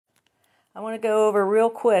I want to go over real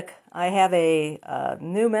quick. I have a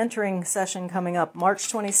new mentoring session coming up March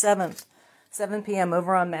 27th, 7 p.m.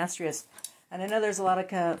 over on Mastrius. And I know there's a lot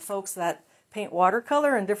of folks that paint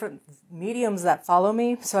watercolor and different mediums that follow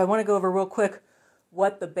me. So I want to go over real quick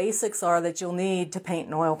what the basics are that you'll need to paint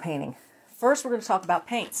an oil painting. First, we're going to talk about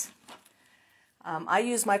paints. I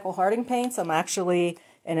use Michael Harding paints. I'm actually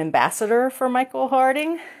an ambassador for Michael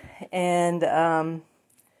Harding. And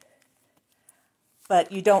but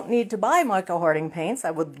you don't need to buy Michael Harding paints.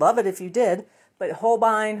 I would love it if you did. But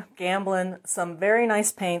Holbein, Gamblin, some very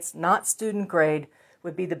nice paints, not student grade,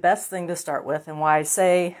 would be the best thing to start with. And why I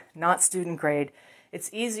say not student grade, it's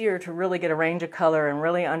easier to really get a range of color and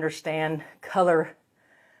really understand color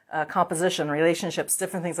composition, relationships,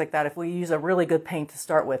 different things like that if we use a really good paint to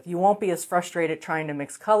start with. You won't be as frustrated trying to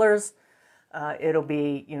mix colors. It'll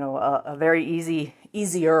be, a very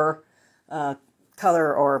easier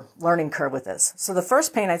color or learning curve with this. So the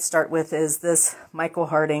first paint I'd start with is this Michael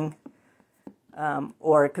Harding,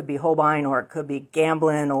 or it could be Holbein, or it could be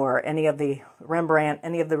Gamblin, or any of the Rembrandt,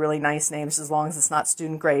 any of the really nice names, as long as it's not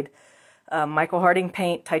student grade. Michael Harding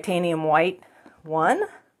paint, Titanium White 1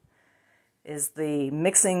 is the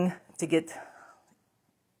mixing to get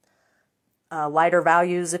lighter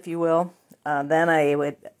values, if you will. Then I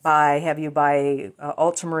would have you buy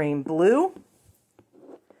Ultramarine Blue.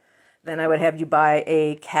 Then I would have you buy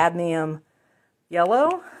a Cadmium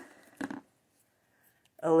Yellow,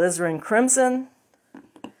 Alizarin Crimson,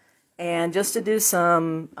 and just to do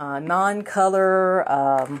some non-color,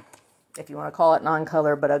 if you want to call it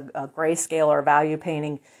non-color, but a grayscale or value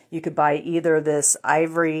painting, you could buy either this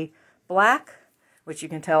Ivory Black, which you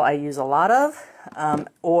can tell I use a lot of,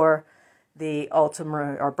 or the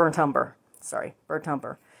Ultramarine, or Burnt Umber. Sorry, Burnt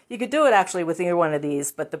Umber. You could do it actually with either one of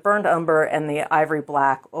these, but the Burnt Umber and the Ivory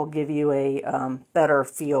Black will give you a better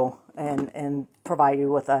feel and provide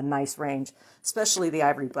you with a nice range, especially the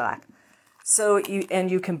Ivory Black. So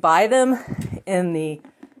you can buy them in the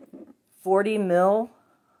 40 mil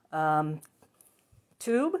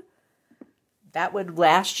tube. That would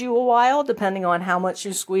last you a while, depending on how much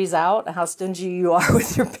you squeeze out, how stingy you are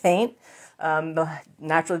with your paint.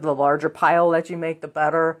 Naturally, the larger pile that you make, the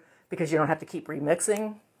better, because you don't have to keep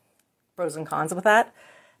remixing. Pros and cons with that.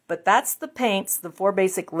 But that's the paints, the 4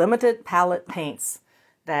 basic limited palette paints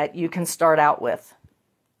that you can start out with,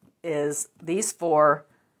 is these 4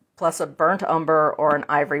 plus a Burnt Umber or an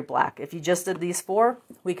Ivory Black. If you just did these 4,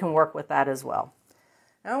 we can work with that as well.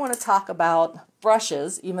 Now I want to talk about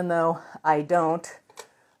brushes, even though I don't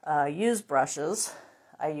use brushes.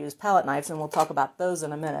 I use palette knives, and we'll talk about those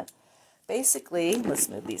in a minute. Basically, let's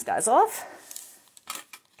move these guys off.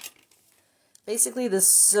 Basically, the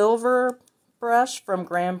silver brush from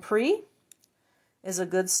Grand Prix is a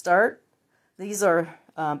good start. These are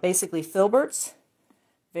basically filberts,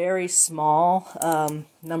 very small,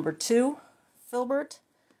 number 2 filbert,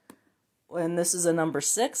 and this is a number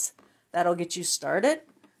 6. That'll get you started.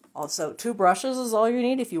 Also, 2 brushes is all you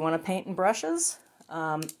need if you want to paint in brushes.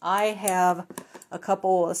 I have a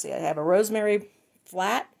couple, let's see, I have a rosemary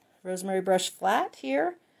brush flat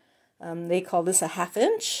here. They call this a 1/2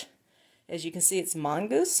 inch. As you can see, it's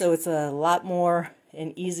mongoose, so it's a lot more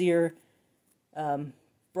and easier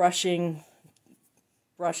brushing.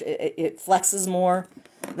 It flexes more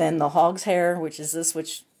than the hog's hair, which is this,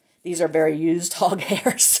 which these are very used hog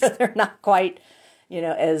hairs, so they're not quite,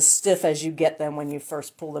 as stiff as you get them when you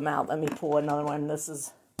first pull them out. Let me pull another one. This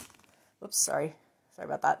is, oops, sorry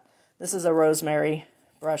about that. This is a rosemary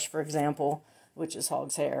brush, for example, which is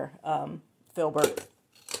hog's hair, filbert.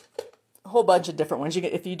 A whole bunch of different ones.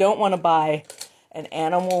 If you don't want to buy an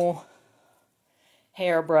animal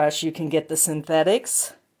hair brush, you can get the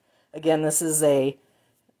synthetics. Again, this is a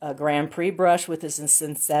Grand Prix brush with this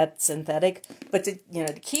synthetic. But to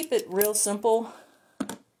keep it real simple,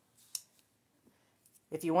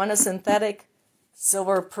 if you want a synthetic,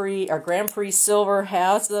 Grand Prix Silver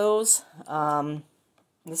has those.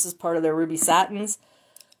 This is part of their ruby satins.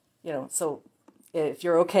 So if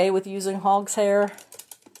you're okay with using hog's hair,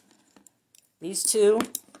 these 2,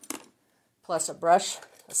 plus a brush,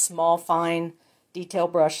 a small, fine detail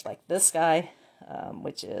brush like this guy,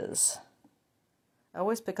 which is, I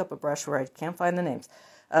always pick up a brush where I can't find the names,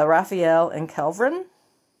 Raphael and Kelvin.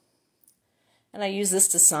 And I use this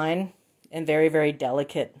to sign in very, very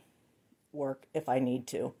delicate work if I need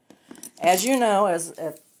to. As you know, if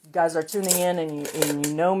you guys are tuning in and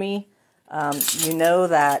you know me, you know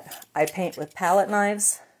that I paint with palette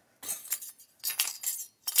knives.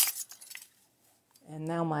 And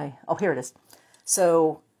now oh, here it is.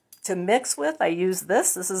 So to mix with, I use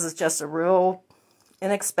this. This is just a real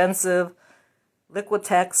inexpensive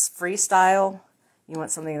Liquitex Freestyle. You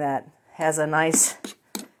want something that has a nice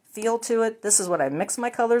feel to it. This is what I mix my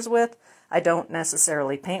colors with. I don't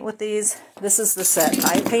necessarily paint with these. This is the set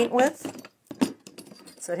I paint with.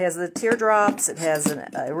 So it has the teardrops, it has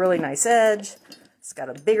a really nice edge, it's got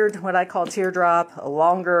a bigger, what I call teardrop, a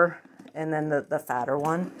longer, and then the fatter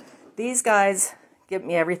one. These guys give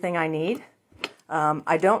me everything I need.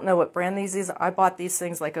 I don't know what brand these are. I bought these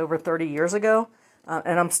things like over 30 years ago,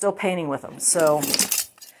 and I'm still painting with them. So,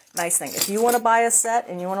 nice thing. If you want to buy a set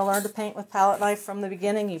and you want to learn to paint with palette knife from the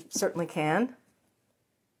beginning, you certainly can.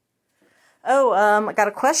 Oh, I got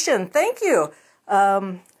a question. Thank you.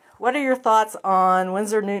 What are your thoughts on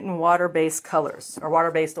Winsor Newton water-based colors or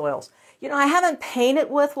water-based oils? You know, I haven't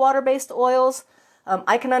painted with water-based oils.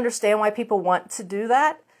 I can understand why people want to do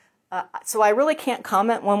that. So I really can't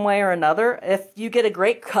comment one way or another. If you get a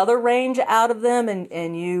great color range out of them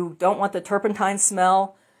and you don't want the turpentine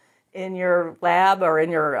smell in your lab or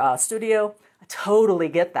in your studio, I totally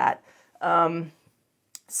get that.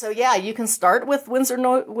 So yeah, you can start with Winsor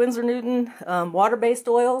Newton water-based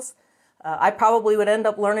oils. I probably would end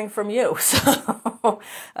up learning from you. So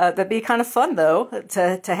that'd be kind of fun, though,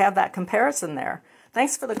 to have that comparison there.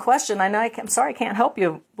 Thanks for the question. I know I'm sorry I can't help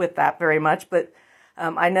you with that very much, but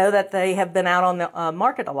I know that they have been out on the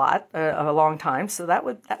market a lot, a long time, so that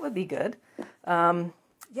would be good.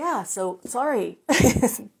 Yeah, so sorry,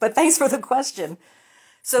 but thanks for the question.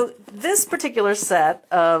 So this particular set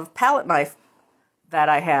of palette knife that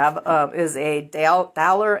I have is a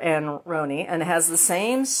Dowler and Roni, and it has the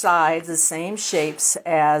same sides, the same shapes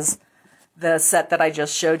as the set that I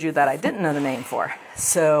just showed you that I didn't know the name for.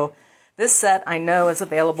 So this set I know is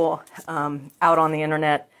available out on the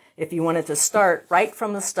internet if you wanted to start right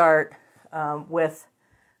from the start with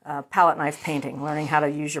palette knife painting, learning how to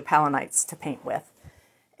use your palette knives to paint with.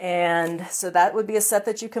 And so that would be a set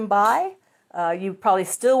that you can buy. You probably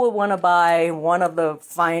still would want to buy one of the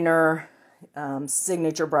finer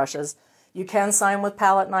signature brushes. You can sign with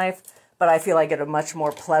palette knife, but I feel I get a much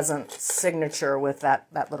more pleasant signature with that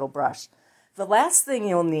little brush. The last thing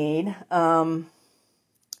you'll need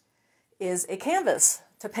is a canvas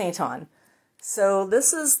to paint on. So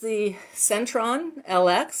this is the Centron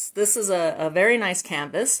LX. This is a very nice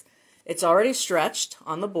canvas. It's already stretched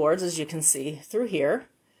on the boards, as you can see through here.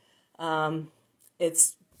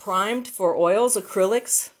 It's primed for oils,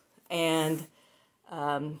 acrylics, and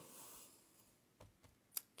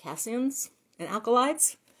cations and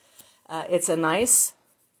alkalides. It's a nice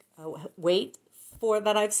weight for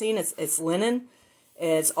that I've seen. It's linen,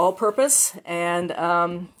 it's all-purpose, and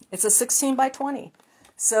it's a 16 by 20.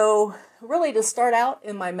 So really, to start out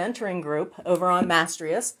in my mentoring group over on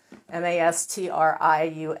Mastrius, Mastrius,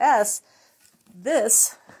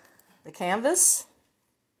 the canvas,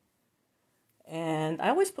 and I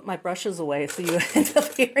always put my brushes away so you end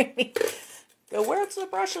up hearing me go, where's the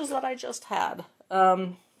brushes that I just had? Let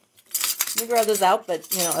me grab those out,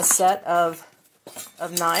 but you know, a set of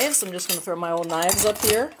knives. I'm just going to throw my old knives up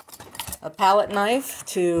here. A palette knife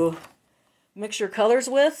to mix your colors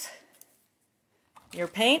with. Your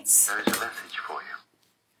paints. There is a message for you.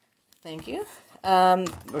 Thank you.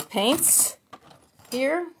 Your paints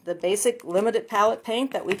here. The basic limited palette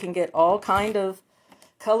paint that we can get all kind of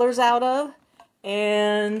colors out of.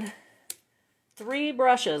 And 3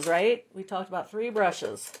 brushes, right? We talked about 3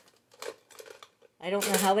 brushes. I don't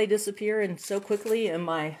know how they disappear so quickly in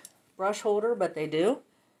my brush holder, but they do.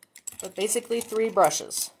 But basically 3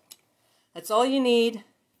 brushes. That's all you need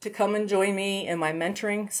to come and join me in my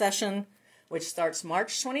mentoring session, which starts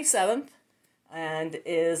March 27th and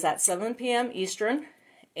is at 7 p.m. Eastern.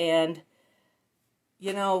 And,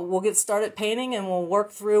 you know, we'll get started painting and we'll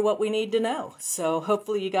work through what we need to know. So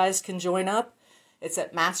hopefully you guys can join up. It's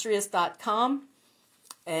at mastrius.com.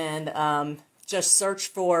 And just search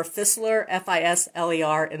for Fisler,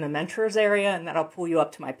 F-I-S-L-E-R, in the mentors area, and that'll pull you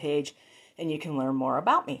up to my page, and you can learn more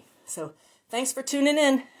about me. So thanks for tuning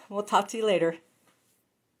in. We'll talk to you later.